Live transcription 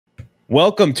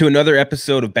Welcome to another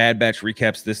episode of Bad Batch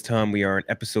Recaps. This time we are on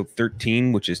episode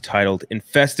 13, which is titled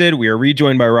Infested. We are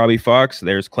rejoined by Robbie Fox.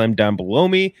 There's Clem down below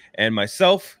me and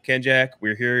myself, Ken Jack.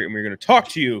 We're here and we're going to talk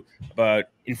to you about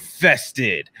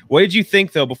Infested. What did you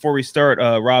think, though, before we start,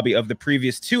 Robbie, of the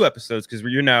previous two episodes? Because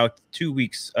you're now 2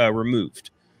 weeks removed.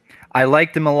 I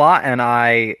liked him a lot, and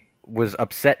I was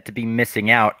upset to be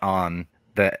missing out on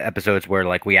the episodes where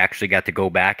we actually got to go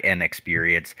back and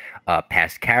experience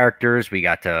past characters. We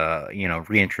got to,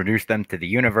 reintroduce them to the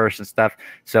universe and stuff.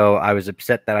 So I was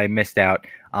upset that I missed out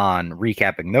on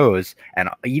recapping those, and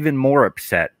even more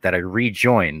upset that I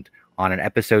rejoined on an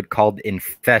episode called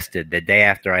Infested the day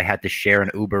after I had to share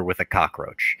an Uber with a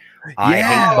cockroach. Yeah. I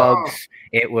hate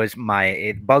bugs.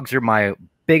 Bugs are my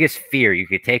biggest fear. You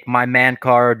could take my man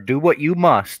card, do what you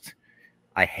must.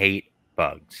 I hate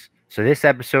bugs. So this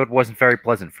episode wasn't very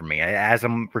pleasant for me. As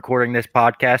I'm recording this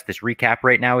podcast, this recap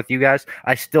right now with you guys,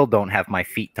 I still don't have my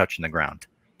feet touching the ground.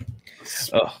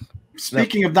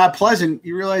 Speaking of not pleasant,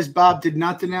 you realize Bob did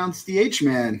not denounce the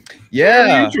H-Man. Yeah.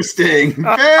 Very interesting.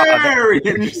 Very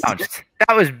interesting.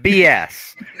 That was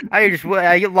BS. I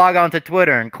log on to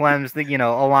Twitter and Clem's,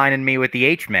 aligning me with the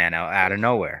H-Man out of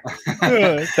nowhere.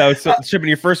 That was should have been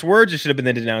your first words. It should have been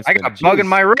the denouncement. I got a bug in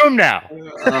my room now.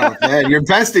 Oh, man, you're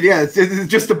invested. Yeah, it's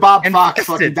just a Bob Fox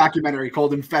fucking documentary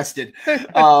called Infested.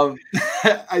 I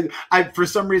for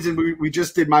some reason we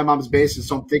just did My Mom's Basement,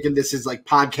 so I'm thinking this is like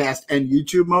podcast and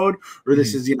YouTube mode, or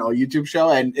this is a YouTube show.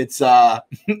 And it's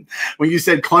when you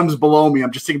said Clem's below me,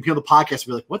 I'm just thinking people on the podcast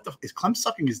will be like, "What the is Clem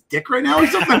sucking his dick right now?" Or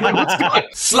something. Like, what's going on?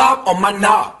 Slop on my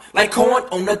knob, like corn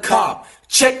on the cob.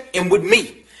 Check in with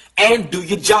me and do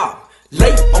your job.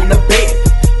 Lay on the bed.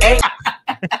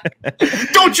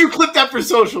 Don't you clip that for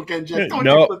social, Ken Jack. Don't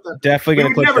you clip that. Definitely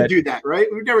gonna clip that. We would never do that, right?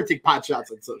 We would never take pot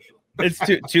shots on social. It's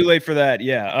too late for that.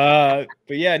 Yeah.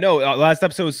 But yeah, no, last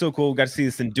episode was so cool. We got to see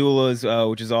the Syndulas,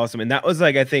 which is awesome. And that was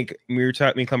I think me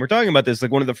and Clem were talking about this,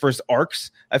 one of the first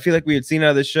arcs I feel like we had seen out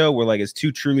of this show where it's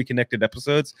two truly connected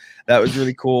episodes. That was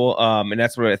really cool. And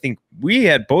that's what I think we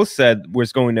had both said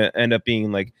was going to end up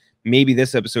being maybe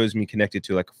this episode is being connected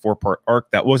to a 4-part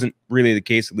arc. That wasn't really the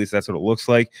case. At least that's what it looks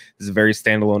like. This is a very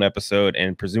standalone episode,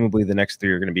 and presumably the next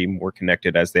 3 are going to be more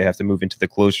connected as they have to move into the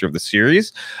closure of the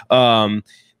series.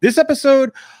 This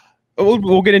episode, we'll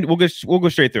go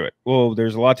straight through it. Well,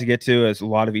 there's a lot to get to. There's a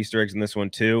lot of Easter eggs in this one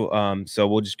too. So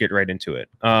we'll just get right into it.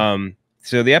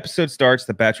 So the episode starts.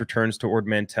 The Batch returns to Ord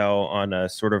Mantell on a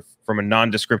sort of from a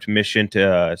nondescript mission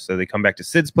to. So they come back to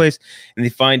Sid's place and they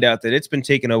find out that it's been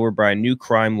taken over by a new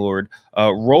crime lord,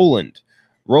 Roland.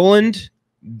 Roland,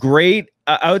 great.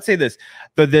 I would say this: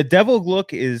 the devil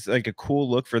look is a cool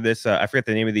look for this. I forget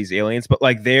the name of these aliens, but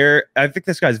I think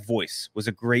this guy's voice was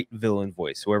a great villain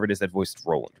voice. Whoever it is that voiced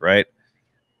Roland, right?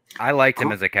 I liked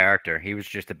him as a character. He was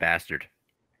just a bastard.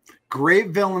 Great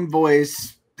villain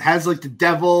voice. Has the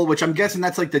devil, which I'm guessing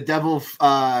that's the devil,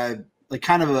 kind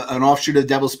of an offshoot of the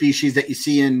devil species that you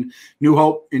see in New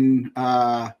Hope in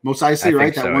Mos Eisley,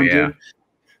 right? That one dude.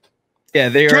 Yeah,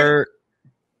 they are.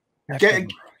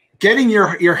 Getting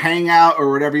your hangout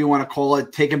or whatever you want to call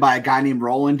it taken by a guy named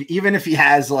Roland, even if he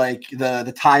has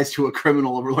the ties to a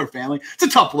criminal overlord family, it's a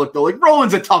tough look though.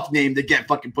 Roland's a tough name to get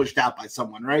fucking pushed out by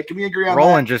someone, right? Can we agree on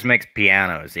Roland that? Just makes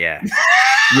pianos, yeah.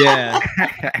 Yeah.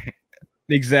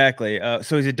 Exactly.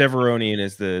 So he's a Deveronian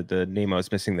is the name I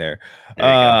was missing there.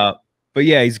 But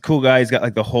yeah, he's a cool guy. He's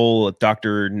got the whole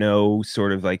Dr. No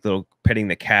sort of little petting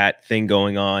the cat thing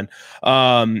going on.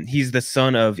 He's the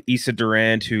son of Issa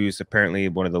Durand, who's apparently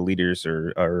one of the leaders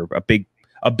or a big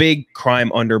crime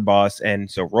underboss.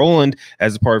 And so Roland,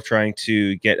 as a part of trying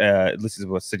to get this is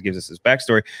what Sid gives us his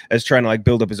backstory, as trying to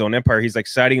build up his own empire, he's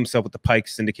siding himself with the Pike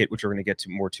Syndicate, which we're going to get to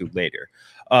more later.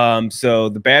 So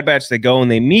the Bad Batch, they go and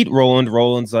they meet Roland.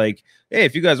 Roland's like, hey,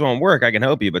 if you guys want work, I can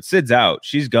help you, but Sid's out.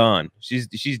 She's gone. She's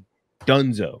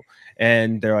dunzo.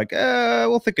 And they're like,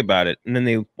 we'll think about it. And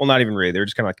then not even really. They're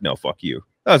just kind of no, fuck you.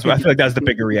 I feel like that's the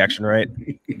bigger reaction, right?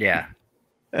 Yeah.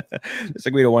 It's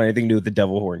we don't want anything to do with the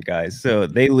devil horn guys. So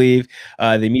they leave.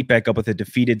 They meet back up with a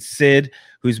defeated Sid,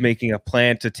 who's making a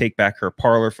plan to take back her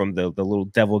parlor from the little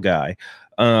devil guy.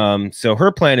 So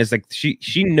her plan is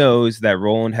she knows that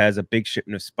Roland has a big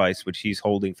shipment of spice, which he's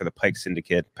holding for the Pike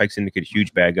Syndicate. Pike Syndicate,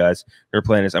 huge bad guys. Her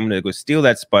plan is I'm going to go steal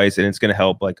that spice, and it's going to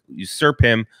help usurp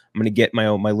him. I'm going to get my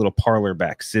little parlor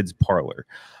back, Sid's parlor.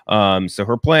 So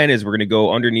her plan is we're going to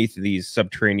go underneath these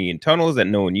subterranean tunnels that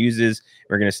no one uses.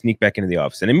 We're going to sneak back into the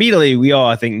office, and immediately we all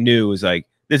I think knew was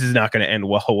this is not going to end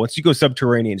well. Once you go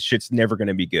subterranean, shit's never going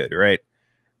to be good, right?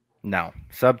 No,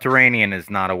 subterranean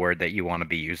is not a word that you want to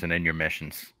be using in your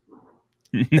missions.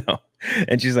 No.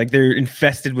 And she's like, they're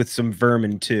infested with some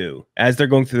vermin too. As they're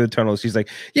going through the tunnel, she's like,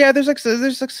 yeah, there's like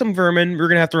some vermin we're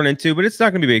gonna have to run into, but it's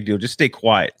not gonna be a big deal. Just stay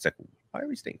quiet. It's like, why are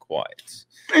we staying quiet?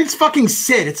 It's fucking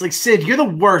Sid. It's like, Sid, you're the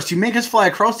worst. You make us fly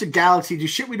across the galaxy, do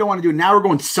shit we don't want to do. Now we're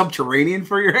going subterranean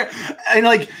for your and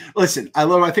like, listen,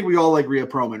 I think we all like Rhea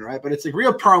Perlman, right? But it's like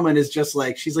Rhea Perlman is just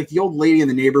like, she's like the old lady in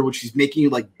the neighborhood. She's making you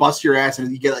like bust your ass and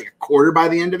you get like a quarter by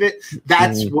the end of it.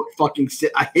 That's what fucking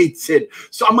Sid. I hate Sid.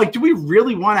 So I'm like, do we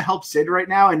really want to help Sid right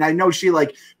now? And I know she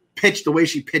like pitched the way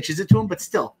she pitches it to him, but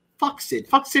still. Fuck Sid.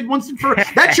 Fuck Sid once and forever.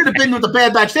 That should have been what the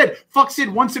Bad Batch said. Fuck Sid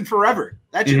once and forever.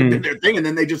 That should have been their thing, and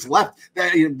then they just left.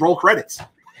 Roll credits.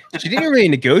 She didn't really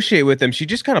negotiate with them. She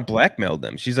just kind of blackmailed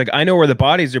them. She's like, I know where the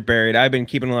bodies are buried. I've been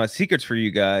keeping a lot of secrets for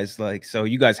you guys. Like, so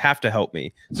you guys have to help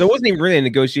me. So it wasn't even really a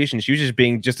negotiation. She was just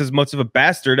being just as much of a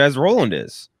bastard as Roland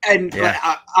is. And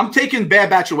I'm taking Bad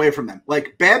Batch away from them.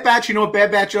 Like, Bad Batch, you know what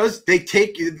Bad Batch does? They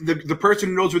take the person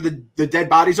who knows where the dead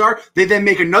bodies are. They then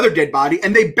make another dead body,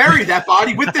 and they bury that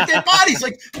body with the dead bodies.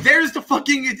 Like, there's the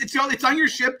fucking, it's on your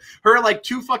ship. Her, like,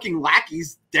 2 fucking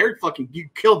lackeys, they're fucking, you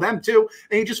kill them too,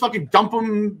 and you just fucking dump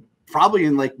them probably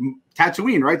in, like,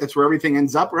 Tatooine, right? That's where everything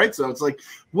ends up, right? So it's like,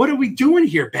 what are we doing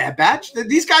here, Bad Batch?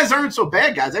 These guys aren't so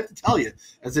bad, guys. I have to tell you,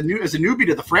 as a newbie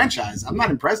to the franchise, I'm not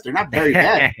impressed. They're not very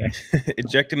bad.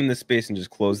 Eject him in the space and just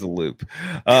close the loop.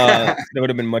 That would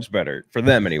have been much better for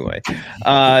them anyway.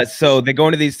 So they go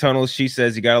into these tunnels. She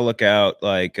says you got to look out,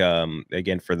 like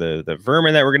again for the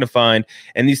vermin that we're gonna find.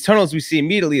 And these tunnels we see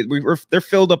immediately, they're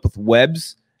filled up with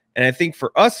webs. And I think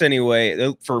for us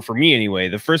anyway, for me anyway,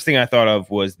 the first thing I thought of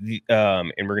was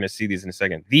and we're gonna see these in a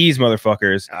second. These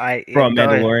motherfuckers from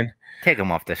Mandalorian. Take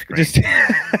them off the screen. Just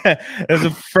that's the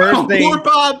first thing. Poor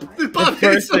Bob.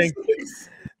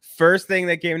 First thing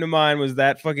that came to mind was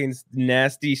that fucking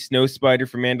nasty snow spider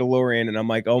from Mandalorian, and I'm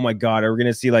like, oh my god, are we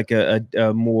gonna see like a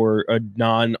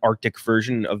non-Arctic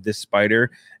version of this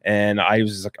spider? And I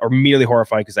was like immediately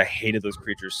horrified because I hated those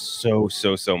creatures so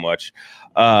much.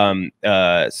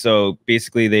 So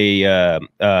basically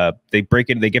they break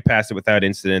in, they get past it without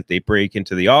incident. They break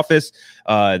into the office,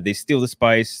 they steal the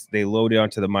spice, they load it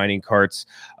onto the mining carts,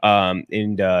 and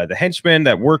the henchmen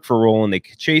that work for Roland, they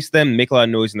chase them, make a lot of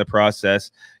noise in the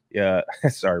process. Yeah,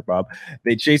 sorry, Bob.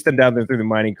 They chase them down there through the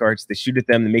mining carts. They shoot at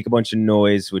them. They make a bunch of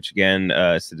noise, which again,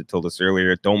 Sid told us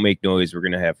earlier, don't make noise. We're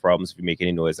gonna have problems if you make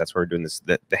any noise. That's why we're doing this,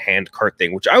 the hand cart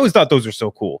thing, which I always thought those are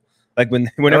so cool. Like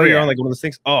whenever you're on like one of those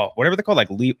things, whatever they're called,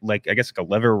 like I guess like a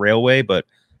lever railway, but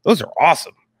those are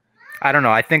awesome. I don't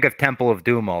know. I think of Temple of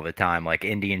Doom all the time, like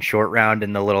Indian short round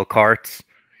in the little carts.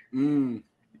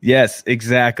 Yes,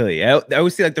 exactly. I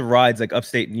always see like the rides, like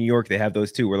upstate New York, they have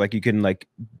those too, where like you can like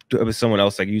with someone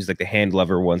else, like use like the hand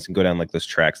lever once and go down like those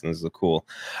tracks, and this is cool.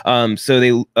 So they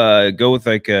go with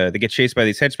like they get chased by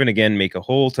these henchmen again, make a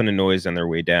whole ton of noise on their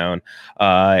way down,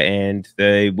 and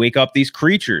they wake up these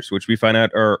creatures, which we find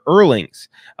out are Earlings.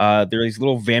 They're these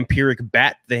little vampiric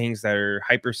bat things that are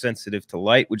hypersensitive to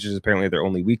light, which is apparently their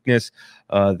only weakness.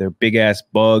 They're big ass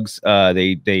bugs.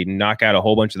 They knock out a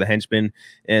whole bunch of the henchmen,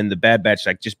 and the Bad Batch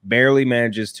like just barely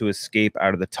manages to escape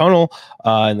out of the tunnel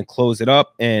and then close it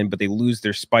up. But they lose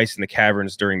their spice in the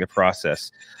caverns during the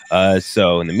process.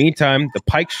 So in the meantime, the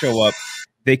Pikes show up.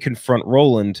 They confront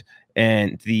Roland,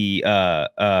 and the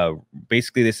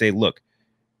basically they say, "Look,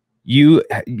 you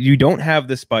don't have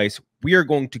the spice. We are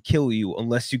going to kill you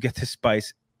unless you get the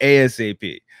spice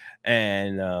ASAP."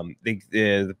 And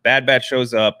the Bad Batch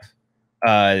shows up.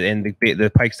 And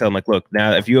the Pikes tell him, like, look,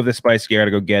 now if you have the spice, you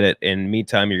gotta go get it. In the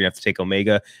meantime, you're gonna have to take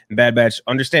Omega. And Bad Batch,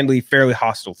 understandably, fairly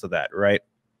hostile to that, right?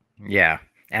 Yeah.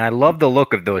 And I love the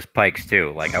look of those Pikes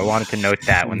too. Like, I wanted to note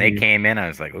that when they came in, I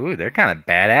was like, ooh, they're kind of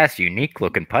badass, unique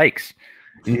looking Pikes.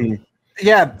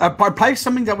 Yeah, are Pikes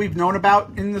something that we've known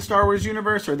about in the Star Wars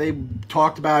universe? Or they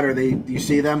talked about, or do you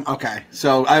see them? Okay,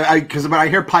 so because when I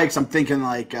hear Pikes, I'm thinking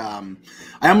like I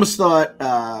almost thought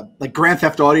like Grand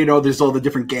Theft Auto. You know, there's all the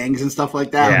different gangs and stuff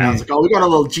like that. Yeah. And I was like, oh, we got a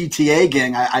little GTA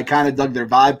gang. I kind of dug their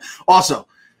vibe. Also,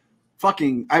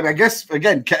 fucking, I guess,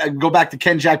 again, go back to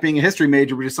Ken Jack being a history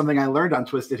major, which is something I learned on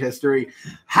Twisted History.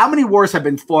 How many wars have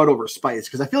been fought over spice?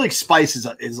 Because I feel like spice is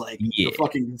like the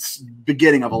fucking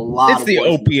beginning of a lot of wars. It's the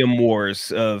opium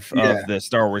wars of the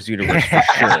Star Wars universe, for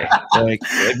sure. like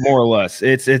more or less.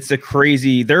 It's a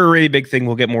crazy, they're a really big thing.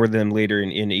 We'll get more of them later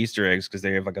in Easter eggs, because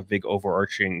they have like a big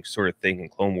overarching sort of thing in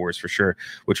Clone Wars, for sure,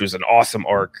 which was an awesome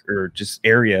arc or just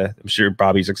area. I'm sure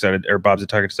Bob's excited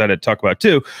to talk about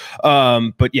too.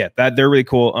 But yeah, they're really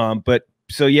cool. But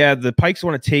So yeah, the Pikes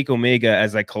want to take Omega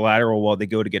as like collateral while they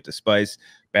go to get the spice.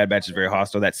 Bad Batch is very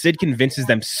hostile. That Sid convinces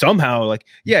them somehow, like,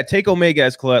 yeah, take Omega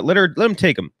as collateral. Let him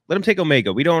take him. Let him take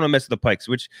Omega. We don't want to mess with the Pikes.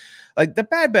 Which, like, the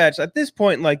Bad Batch at this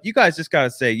point, like, you guys just gotta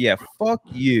say, yeah, fuck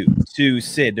you to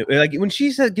Sid. Like when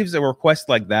she gives a request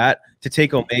like that to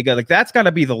take Omega, like that's got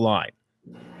to be the line.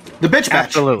 The bitch batch.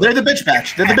 Absolutely. They're the bitch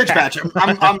batch. They're the bitch batch.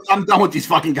 I'm done with these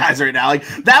fucking guys right now. Like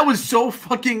that was so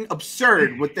fucking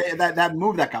absurd with that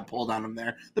move that got pulled on him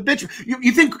there. The bitch.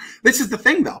 You think this is the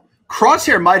thing though?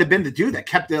 Crosshair might have been the dude that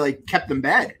kept them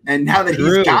bad, and now that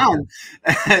he's gone,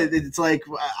 it's like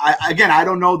I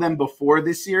don't know them before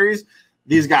this series.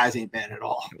 These guys ain't bad at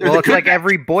all. Well, it's like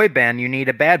every boy band, you need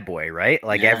a bad boy, right?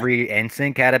 Like every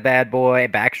NSYNC had a bad boy,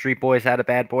 Backstreet Boys had a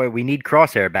bad boy. We need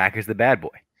Crosshair back as the bad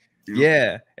boy.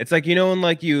 Yeah, it's like, you know, when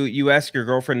like you ask your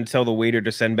girlfriend to tell the waiter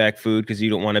to send back food because you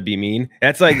don't want to be mean.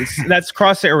 That's like that's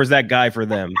Crosshair was that guy for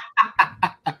them.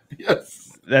 Yes.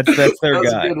 That's their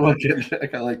guy. A good one,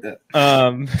 I like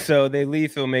that. So they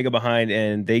leave Omega behind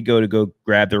and they go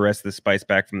grab the rest of the spice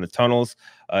back from the tunnels.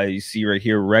 You see right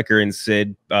here Wrecker and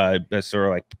Sid sort of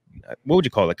like, what would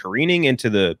you call it, careening into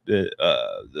the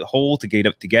hole to get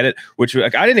it, which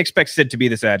like I didn't expect Sid to be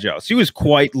this agile. She was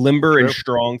quite limber and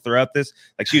strong throughout this.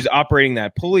 Like she was operating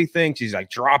that pulley thing. She's like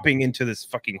dropping into this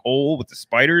fucking hole with the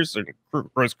spiders and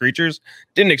gross creatures.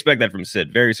 Didn't expect that from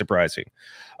Sid. Very surprising.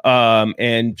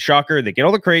 And shocker, they get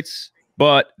all the crates,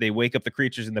 but they wake up the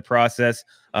creatures in the process.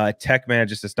 Tech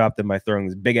manages to stop them by throwing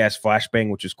this big ass flashbang,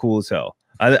 which is cool as hell.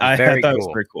 I thought it was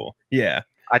pretty cool. Yeah.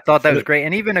 I thought that was great.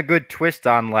 And even a good twist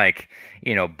on, like,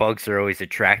 you know, bugs are always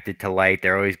attracted to light.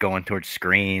 They're always going towards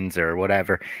screens or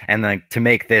whatever. And then to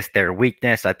make this their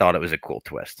weakness, I thought it was a cool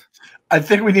twist. I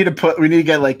think we need to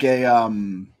get like a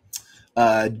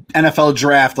NFL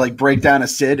draft, like breakdown of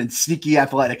Sid, and sneaky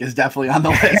athletic is definitely on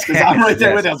the list because I'm right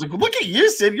there with you. I was like, look at you,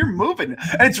 Sid, you're moving.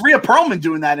 And it's Rhea Perlman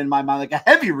doing that in my mind, like a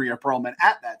heavy Rhea Perlman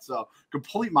at that. So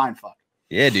complete mind fuck.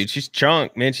 Yeah, dude, she's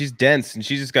chunk, man. She's dense, and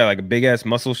she's just got like a big ass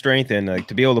muscle strength, and like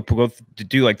to be able to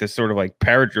do like this sort of like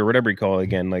parrot or whatever you call it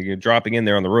again, like you're dropping in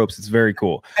there on the ropes. It's very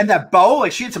cool. And that bow,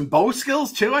 like she had some bow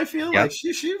skills too. I feel like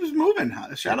she was moving.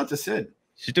 Shout out to Sid.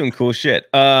 She's doing cool shit.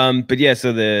 But yeah,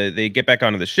 so they get back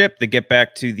onto the ship. They get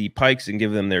back to the Pikes and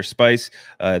give them their spice.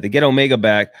 They get Omega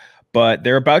back. But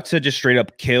they're about to just straight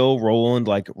up kill Roland,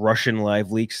 like Russian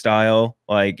live leak style.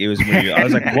 Like it was weird. I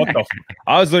was like, what the?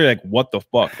 I was literally like, what the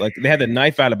fuck? Like they had the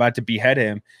knife out about to behead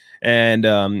him, and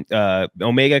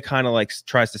Omega kind of like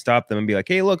tries to stop them and be like,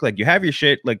 hey, look, like you have your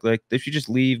shit. Like they should just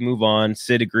leave, move on.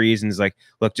 Sid agrees and is like,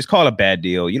 look, just call it a bad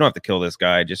deal. You don't have to kill this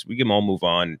guy. Just we can all move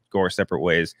on, go our separate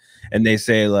ways. And they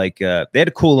say like they had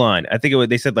a cool line. I think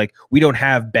they said like we don't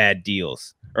have bad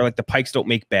deals, or like the Pikes don't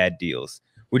make bad deals.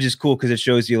 Which is cool because it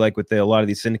shows you, like, with a lot of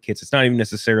these syndicates, it's not even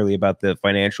necessarily about the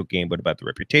financial game, but about the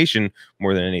reputation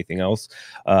more than anything else.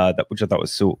 Which I thought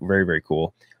was so very, very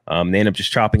cool. They end up just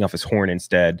chopping off his horn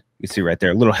instead. You see right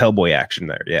there, a little Hellboy action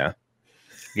there. Yeah.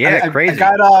 Yeah, crazy.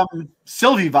 I got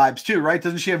Sylvie vibes too, right?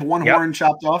 Doesn't she have one horn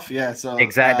chopped off? Yeah. So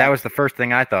exactly. That was the first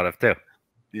thing I thought of too.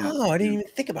 Yeah. Oh, I didn't even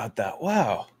think about that.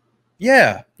 Wow.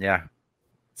 Yeah. Yeah.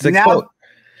 It's like, now,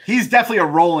 he's definitely a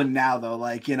Roland now, though.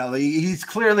 Like, you know, he's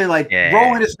clearly like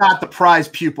Roland is not the prize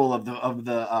pupil of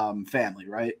the family,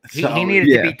 right? So, he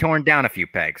needed to be torn down a few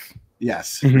pegs.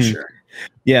 Yes, for sure.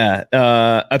 Yeah,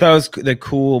 I thought it was the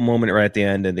cool moment right at the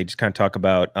end, and they just kind of talk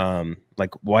about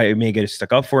like why Omega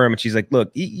stuck up for him, and she's like,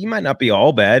 "Look, he might not be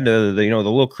all bad. The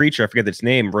little creature, I forget its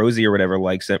name, Rosie or whatever,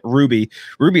 likes him. Ruby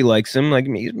likes him. Like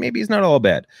maybe he's not all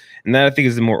bad." And that I think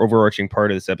is the more overarching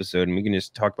part of this episode, and we can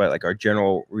just talk about like our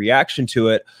general reaction to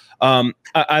it.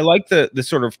 I like the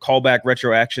sort of callback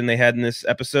retro action they had in this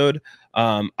episode.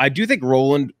 I do think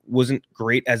Roland wasn't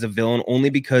great as a villain only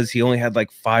because he only had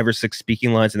like 5 or 6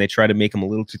 speaking lines and they tried to make him a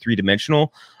little too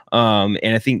 3-dimensional.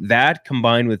 And I think that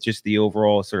combined with just the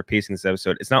overall sort of pacing of this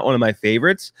episode, it's not one of my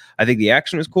favorites. I think the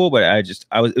action was cool, but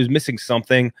it was missing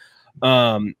something.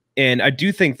 And I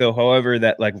do think, though, however,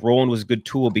 that like Roland was a good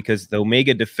tool because the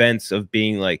Omega defense of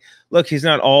being like, look, he's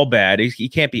not all bad. He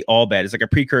can't be all bad. It's like a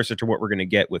precursor to what we're going to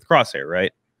get with Crosshair,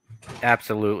 right?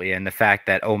 Absolutely. And the fact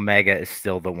that Omega is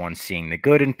still the one seeing the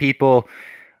good in people,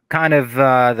 kind of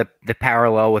the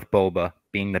parallel with Boba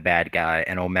being the bad guy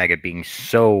and Omega being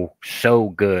so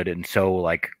good and so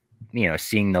like, you know,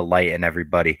 seeing the light in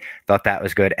everybody. Thought that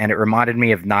was good. And it reminded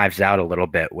me of Knives Out a little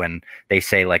bit when they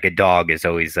say like a dog is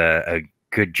always a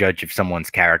good judge of someone's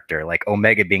character, like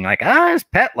Omega being like, his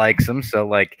pet likes him, so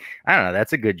like I don't know,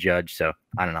 that's a good judge. So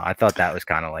I don't know, I thought that was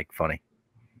kind of like funny.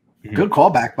 Good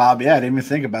callback, Bob. Yeah, I didn't even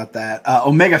think about that.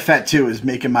 Omega Fett too is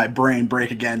making my brain break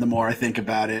again the more I think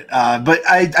about it. But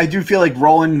I do feel like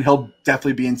Roland, he'll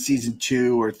definitely be in season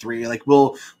 2 or 3. Like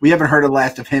we haven't heard the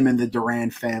last of him and the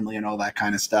Durand family and all that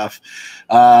kind of stuff.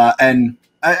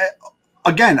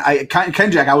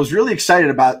 Kenjack, I was really excited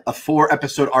about a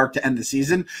 4-episode arc to end the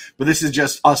season, but this is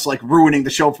just us like ruining the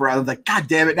show for us. I was like, God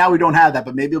damn it, now we don't have that,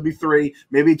 but maybe it'll be 3,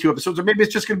 maybe 2 episodes, or maybe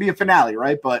it's just going to be a finale,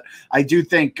 right? But I do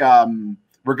think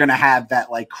we're going to have that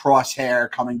like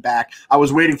Crosshair coming back. I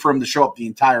was waiting for him to show up the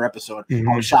entire episode.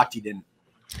 I was shocked he didn't.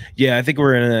 Yeah, I think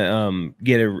we're gonna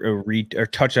get a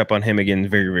touch up on him again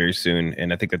very, very soon,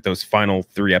 and I think that those final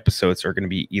 3 episodes are going to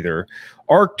be either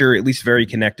arced or at least very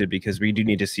connected, because we do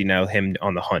need to see now him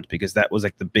on the hunt, because that was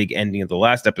like the big ending of the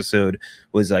last episode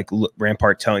was like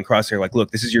Rampart telling Crosshair like,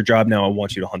 look, this is your job now. I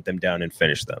want you to hunt them down and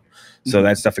finish them. So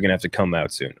that stuff is gonna have to come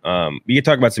out soon. We can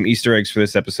talk about some Easter eggs for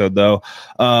this episode though.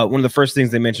 One of the first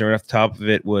things they mentioned right off the top of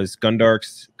it was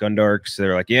Gundarks.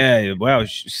 They're like, yeah, wow,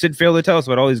 Sid failed to tell us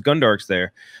about all these Gundarks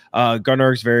there.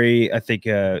 Gundark's very, I think,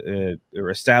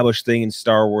 established thing in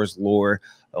Star Wars lore.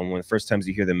 One of the first times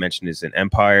you hear them mentioned is in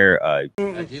Empire.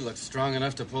 He looks strong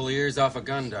enough to pull the ears off a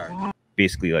Gundark.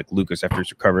 Basically, like Lucas after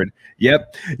he's recovered.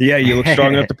 Yep. Yeah, you look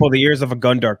strong enough to pull the ears off a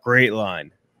Gundark. Great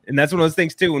line. And that's one of those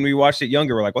things, too. When we watched it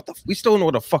younger, we're like, what the? We still don't know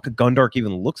what a fuck a Gundark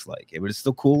even looks like. But it's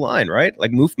still a cool line, right?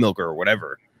 Like Moof Milker or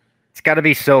whatever. It's got to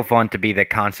be so fun to be the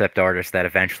concept artist that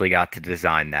eventually got to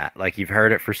design that. Like, you've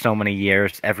heard it for so many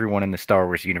years. Everyone in the Star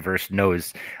Wars universe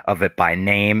knows of it by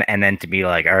name. And then to be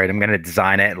like, all right, I'm going to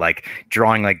design it, like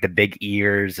drawing like the big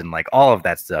ears and like all of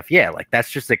that stuff. Yeah, like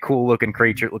that's just a cool looking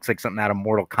creature. It looks like something out of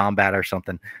Mortal Kombat or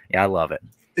something. Yeah, I love it.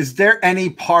 Is there any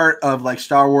part of like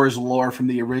Star Wars lore from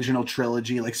the original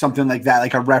trilogy, like something like that,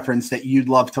 like a reference that you'd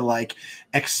love to like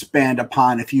expand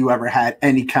upon if you ever had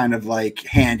any kind of like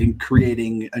hand in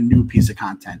creating a new piece of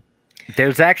content?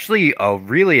 There's actually a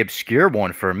really obscure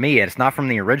one for me. It's not from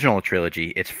the original trilogy.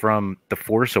 It's from The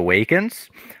Force Awakens,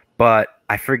 but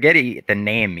I forget the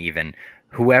name even.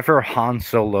 Whoever Han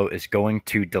Solo is going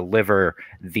to deliver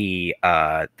the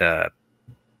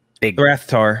big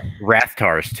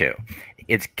Rathtars to.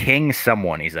 It's King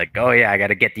someone. He's like, oh yeah, I got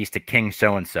to get these to King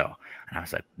so-and-so. And I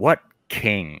was like, what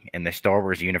king in the Star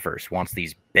Wars universe wants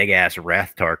these big-ass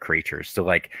Rathtar creatures? So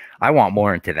like, I want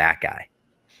more into that guy.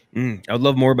 I would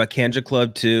love more about Kanja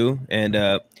Club too. And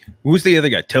who's the other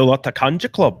guy? Tell that to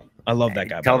Kanja Club. I love that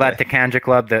guy. Tell that to Kanja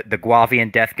Club, the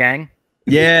Guavian Death Gang.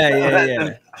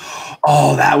 Yeah.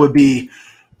 Oh, that would be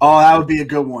a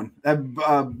good one.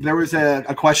 There was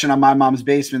a question on My Mom's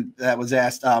Basement that was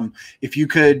asked if you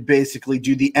could basically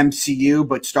do the MCU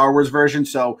but Star Wars version.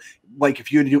 So, like,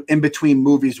 if you had to do in between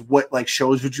movies, what like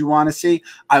shows would you want to see?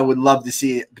 I would love to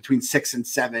see it between 6 and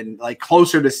 7, like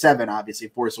closer to 7, obviously,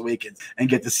 Force Awakens, and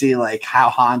get to see like how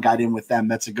Han got in with them.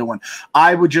 That's a good one.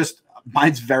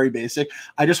 Mine's very basic.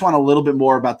 I just want a little bit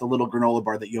more about the little granola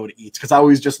bar that Yoda eats, because I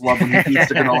always just love when he eats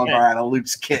the granola bar out of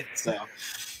Luke's kit. So.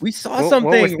 We saw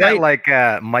something, what was that, right?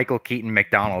 like Michael Keaton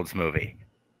McDonald's movie.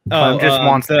 Just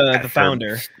wants the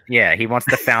founder. Yeah, he wants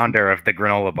the founder of the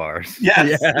granola bars.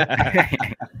 Yes. Yeah.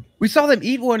 We saw them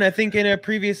eat one, I think, in a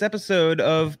previous episode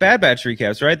of Bad Batch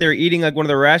recaps, right? They're eating like one of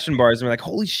the ration bars, and we're like,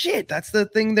 holy shit, that's the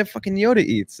thing that fucking Yoda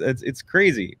eats. It's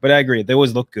crazy. But I agree. They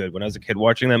always look good. When I was a kid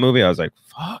watching that movie, I was like,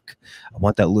 fuck, I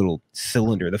want that little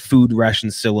cylinder, the food ration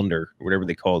cylinder, or whatever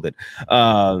they called it.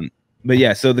 But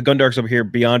yeah, so the Gundarks over here,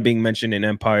 beyond being mentioned in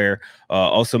Empire,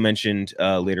 also mentioned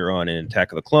later on in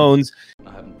Attack of the Clones.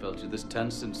 I haven't felt you this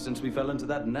tense since we fell into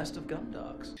that nest of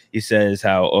Gundarks. He says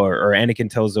how, or Anakin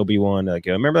tells Obi-Wan, like,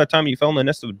 remember that time you fell in the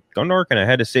nest of Gundark and I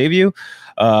had to save you?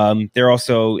 They're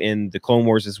also in the Clone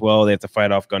Wars as well. They have to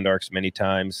fight off Gundarks many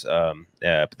times.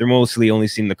 But they're mostly only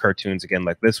seen the cartoons again,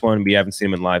 like this one. We haven't seen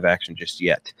them in live action just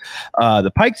yet.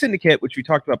 The Pike Syndicate, which we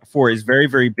talked about before, is very,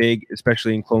 very big,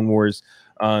 especially in Clone Wars.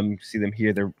 See them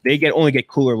here. They only get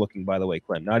cooler looking, by the way,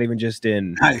 Clem. Not even just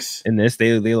in this.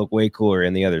 They look way cooler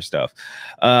in the other stuff.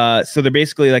 So they're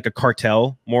basically like a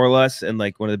cartel, more or less, and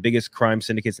like one of the biggest crime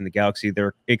syndicates in the galaxy.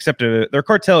 They're a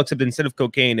cartel, except instead of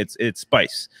cocaine, it's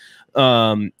spice.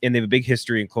 And they have a big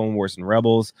history in Clone Wars and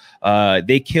Rebels.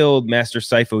 They killed Master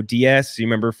Sifo Dyas. You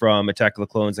remember from Attack of the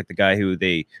Clones, like the guy who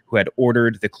had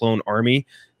ordered the clone army.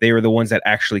 They were the ones that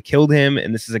actually killed him,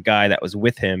 and this is a guy that was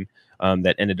with him.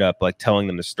 That ended up like telling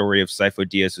them the story of Sifo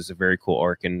Dyas. Is a very cool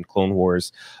arc in Clone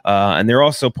Wars, and they're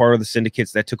also part of the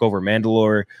syndicates that took over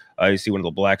Mandalore. You see one of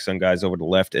the Black Sun guys over to the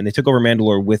left, and they took over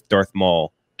Mandalore with Darth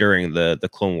Maul during the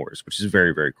Clone Wars, which is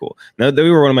very, very cool. Now, they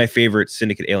were one of my favorite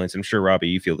syndicate aliens. I'm sure, Robbie,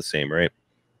 you feel the same, right?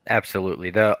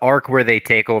 Absolutely. The arc where they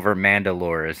take over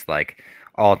Mandalore is like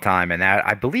all time, and that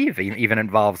I believe even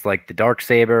involves like the dark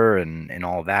saber and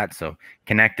all that. So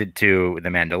connected to the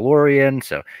Mandalorian.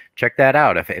 So check that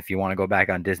out if you want to go back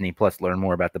on Disney Plus, learn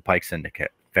more about the Pike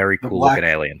Syndicate. Very cool looking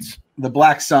aliens. The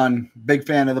Black Sun, big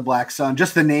fan of the Black Sun,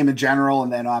 just the name in general,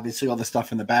 and then obviously all the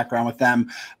stuff in the background with them.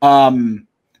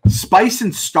 Spice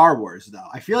in Star Wars, though.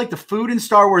 I feel like the food in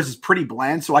Star Wars is pretty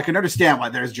bland, so I can understand why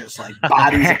there's just like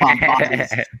bodies upon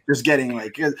bodies just getting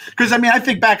like, because I mean, I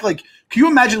think back, like, can you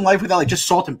imagine life without like just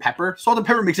salt and pepper? Salt and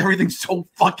pepper makes everything so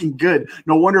fucking good.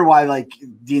 No wonder why like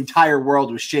the entire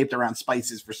world was shaped around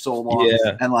spices for so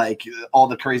long, and like all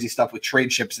the crazy stuff with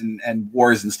trade ships and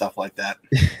wars and stuff like that.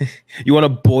 You want a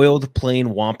boiled plain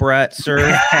womp rat, sir?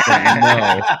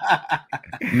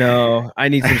 No, I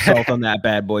need some salt on that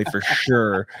bad boy for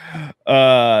sure.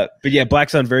 But yeah, Black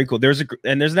Sun, very cool. There's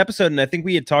an episode, and I think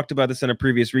we had talked about this in a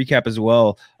previous recap as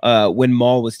well. When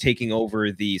Maul was taking over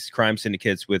these crime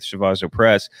syndicates with Savage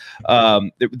Press,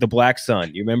 the Black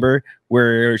Sun. You remember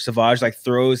where Savage like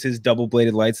throws his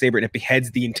double-bladed lightsaber and it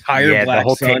beheads the entire Black the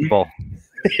whole Sun? table.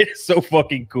 It's so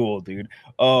fucking cool, dude.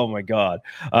 Oh my god.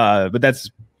 But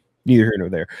that's neither here nor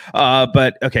there.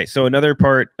 But okay, so another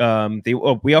part,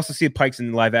 we also see the Pikes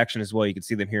in live action as well. You can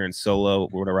see them here in Solo,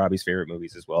 one of Robbie's favorite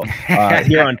movies as well.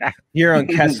 Here on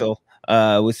Kessel,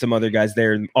 with some other guys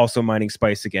there, and also mining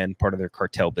spice again, part of their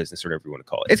cartel business, or whatever you want to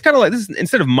call it. It's kind of like this is,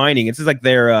 instead of mining, it's just like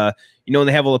they're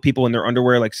they have all the people in their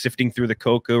underwear like sifting through the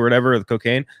coke or whatever, or the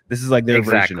cocaine. This is like their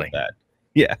version of that.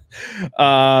 Yeah.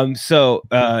 So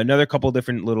another couple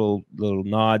different little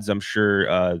nods. I'm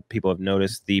sure people have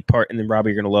noticed the part, and then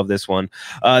Robbie, you're gonna love this one.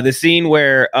 The scene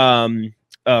where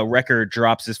Wrecker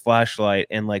drops his flashlight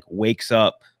and like wakes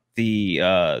up the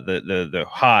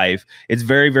hive. It's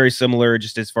very, very similar,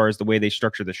 just as far as the way they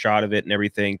structure the shot of it and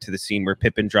everything, to the scene where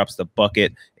Pippin drops the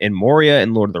bucket in Moria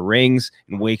in Lord of the Rings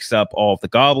and wakes up all of the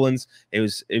goblins. It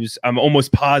was I'm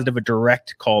almost positive a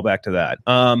direct callback to that.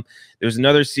 There's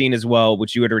another scene as well,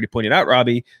 which you had already pointed out,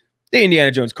 Robbie, the Indiana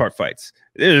Jones cart fights.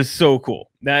 It is so cool.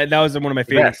 That was one of my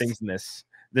favorite things in this.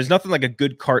 There's nothing like a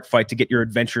good cart fight to get your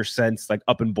adventure sense like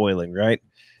up and boiling, right?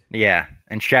 Yeah,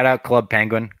 and shout out Club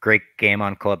Penguin. Great game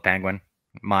on Club Penguin.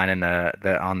 Mine in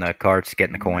the on the carts,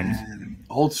 getting the coins. Man,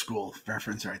 old school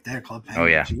reference right there, Club Penguin. Oh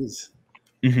yeah. Jeez.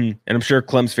 And I'm sure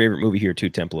Clem's favorite movie here too,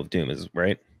 Temple of Doom, is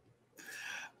right.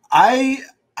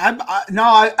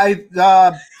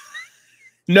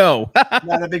 No.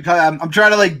 Not a big. I'm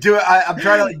trying to like do it. I'm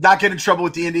trying to like not get in trouble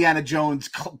with the Indiana Jones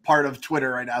part of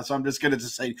Twitter right now. So I'm just gonna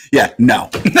just say, yeah, no.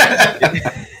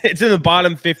 It's in the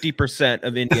bottom 50%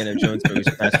 of Indiana Jones movies,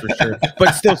 that's for sure.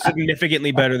 But still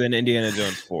significantly better than Indiana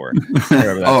Jones 4.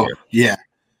 Yeah.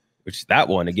 Which that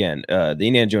one again, the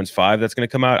Indiana Jones 5 that's gonna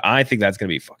come out. I think that's gonna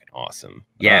be fucking awesome.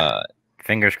 Yeah.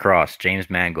 Fingers crossed. James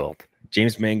Mangold.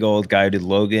 James Mangold, guy who did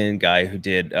Logan, guy who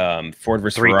did Ford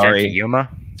vs. 310 Ferrari. to Yuma.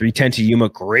 310 to Yuma,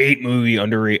 great movie,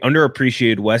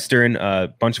 underappreciated Western, a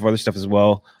bunch of other stuff as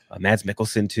well. Mads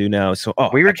Mikkelsen too now. So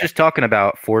we were just talking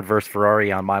about Ford vs.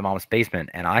 Ferrari on My Mom's Basement,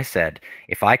 and I said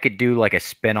if I could do like a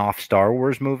spin-off Star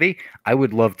Wars movie, I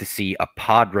would love to see a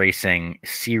pod racing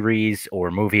series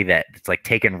or movie that's like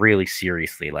taken really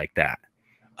seriously like that.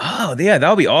 Oh yeah, that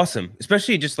would be awesome.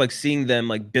 Especially just like seeing them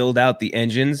like build out the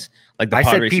engines. Like the I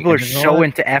said, people are so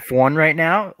into F1 right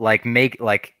now. Like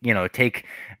take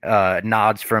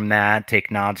nods from that,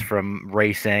 take nods from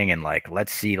racing, and like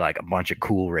let's see like a bunch of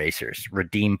cool racers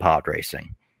redeem pod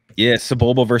racing. Yeah,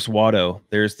 Sebulba versus Watto.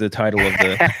 There's the title of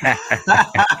the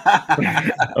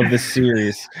of the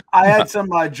series. I had some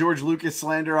George Lucas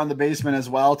slander on the basement as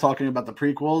well, talking about the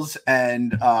prequels,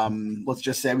 and let's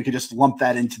just say we could just lump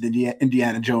that into the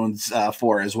Indiana Jones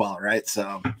 4 as well, right?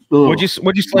 So, what'd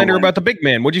you slander about the big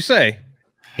man? What'd you say?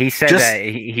 He said that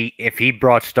he if he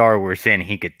brought Star Wars in,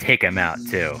 he could take him out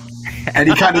too. And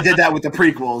he kind of did that with the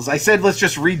prequels. I said, let's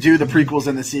just redo the prequels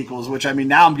and the sequels, which I mean,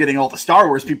 now I'm getting all the Star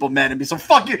Wars people mad at me. So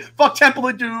fuck you, fuck Temple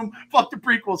of Doom, fuck the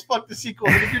prequels, fuck the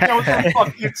sequels. And if you don't,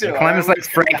 fuck you too. Clem is like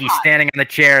Frankie standing in the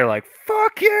chair, like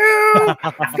fuck you,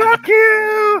 fuck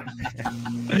you.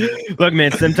 Look,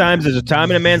 man, sometimes there's a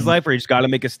time in a man's life where you just got to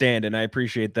make a stand, and I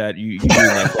appreciate that you doing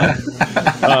that.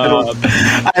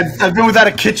 I've been without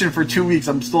a kitchen for 2 weeks.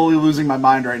 I'm slowly losing my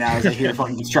mind right now as I hear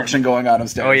fucking construction going on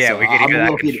upstairs. Oh yeah, so we get into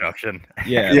that construction.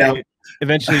 Yeah.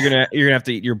 Eventually, you're gonna have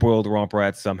to eat your boiled romp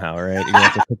rats somehow, right? You're gonna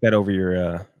have to put that over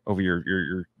your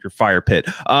fire pit.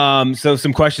 So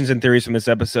some questions and theories from this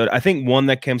episode. I think one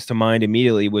that comes to mind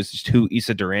immediately was just who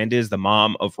Issa Durand is, the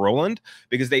mom of Roland,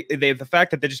 because they the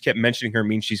fact that they just kept mentioning her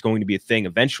means she's going to be a thing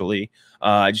eventually.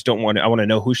 I just don't want to. I want to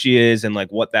know who she is and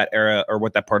like what that era or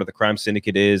what that part of the crime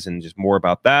syndicate is, and just more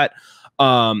about that.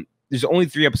 There's only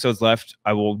 3 episodes left.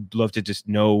 I will love to just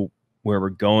know where we're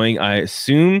going. I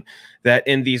assume that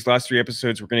in these last 3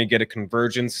 episodes, we're going to get a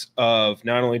convergence of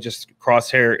not only just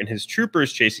Crosshair and his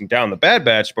troopers chasing down the Bad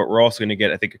Batch, but we're also going to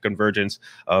get, I think, a convergence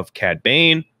of Cad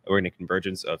Bane. We're in a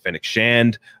convergence of Fennec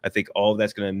Shand. I think all of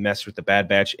that's going to mess with the Bad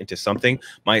Batch into something.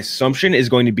 My assumption is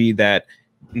going to be that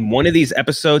in one of these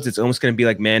episodes, it's almost going to be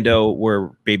like Mando, where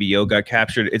Baby Yoda got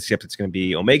captured, except it's going to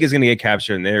be Omega's going to get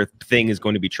captured, and their thing is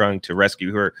going to be trying to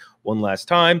rescue her one last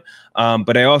time.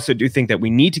 But I also do think that we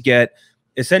need to get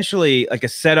essentially like a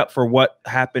setup for what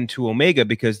happened to Omega,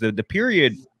 because the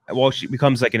period while she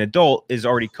becomes like an adult is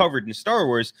already covered in Star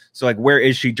Wars. So like, where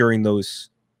is she during those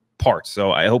parts?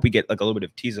 So I hope we get like a little bit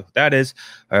of tease of what that is.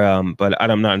 But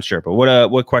I'm not sure. But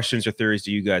what questions or theories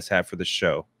do you guys have for the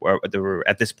show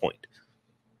at this point?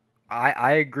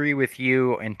 I agree with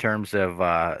you in terms of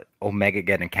Omega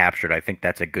getting captured. I think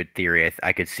that's a good theory.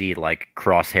 I could see like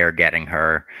Crosshair getting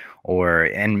her,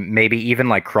 and maybe even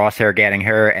like Crosshair getting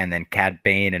her, and then Cad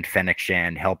Bane and Fennec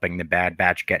Shand helping the Bad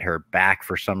Batch get her back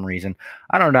for some reason.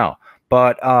 I don't know,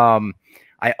 but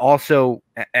I also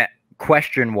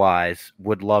question-wise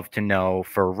would love to know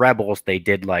for Rebels. They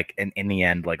did like in the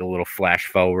end like a little flash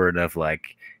forward of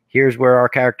like, here's where our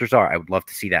characters are. I would love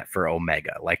to see that for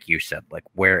Omega. Like you said, like,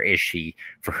 where is she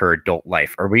for her adult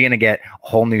life? Are we going to get a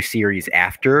whole new series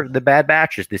after the Bad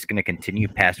Batch? Is this going to continue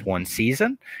past one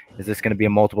season? Is this going to be a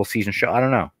multiple season show? I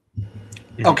don't know.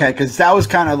 Okay, because that was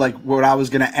kind of like what I was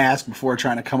going to ask before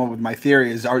trying to come up with my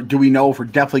theory is, do we know if we're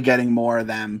definitely getting more of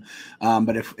them?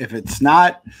 But if it's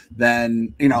not,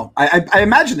 then, I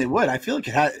imagine they would. I feel like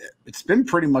it's been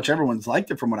pretty much everyone's liked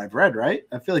it from what I've read, right?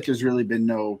 I feel like there's really been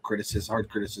no hard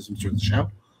criticisms for the show.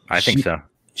 I think so.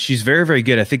 She's very, very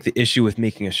good. I think the issue with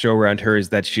making a show around her is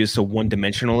that she is so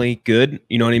one-dimensionally good.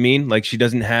 You know what I mean? Like, she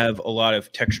doesn't have a lot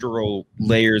of textural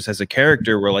layers as a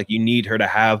character where like you need her to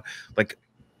have like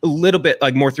a little bit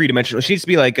like more 3-dimensional. She needs to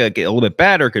be like a little bit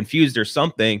bad or confused or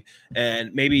something,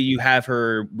 and maybe you have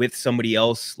her with somebody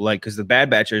else, like, because the Bad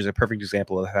Batch is a perfect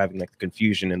example of having like the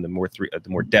confusion and the more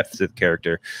depth to the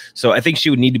character. So I think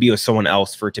she would need to be with someone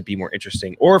else for it to be more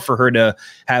interesting, or for her to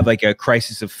have like a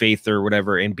crisis of faith or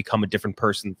whatever and become a different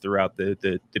person throughout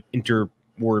the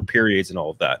interwar periods and all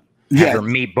of that. Have her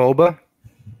meet Boba.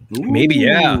 Maybe,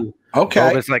 yeah. Okay.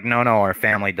 Boba's like, no, our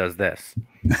family does this.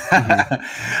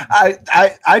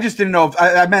 I just didn't know if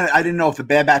I didn't know if the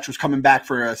Bad Batch was coming back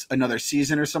for another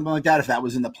season or something like that, if that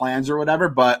was in the plans or whatever.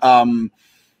 But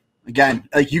again,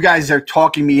 like, you guys are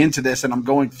talking me into this, and I'm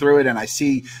going through it, and I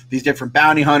see these different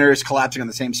bounty hunters collapsing on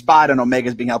the same spot, and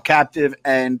Omega's being held captive,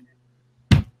 and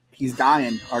he's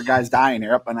dying. Our guy's dying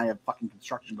here. And I have fucking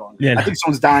construction going. Yeah, I think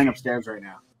someone's dying upstairs right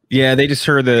now. Yeah, they just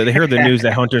heard the news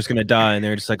that Hunter's gonna die, and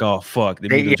they're just like, oh fuck.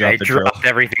 They dropped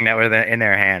everything that was in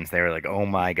their hands. They were like, oh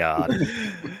my god.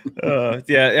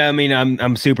 Yeah, I mean,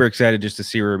 I'm super excited just to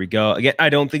see where we go. Again, I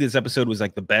don't think this episode was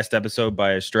like the best episode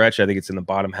by a stretch. I think it's in the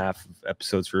bottom half of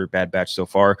episodes for Bad Batch so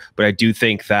far, but I do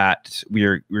think that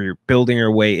we're building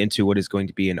our way into what is going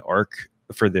to be an arc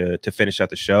to finish out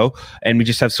the show, and we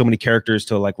just have so many characters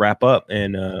to like wrap up,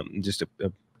 and just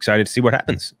excited to see what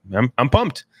happens. I'm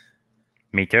pumped.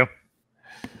 Me too.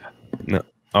 No.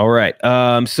 All right.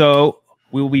 So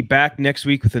we'll be back next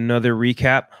week with another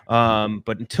recap.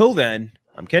 But until then,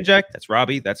 I'm Ken Jack. That's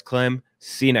Robbie. That's Clem.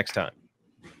 See you next time.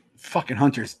 Fucking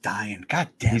Hunter's dying. God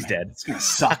damn it. He's dead. It's gonna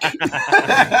suck.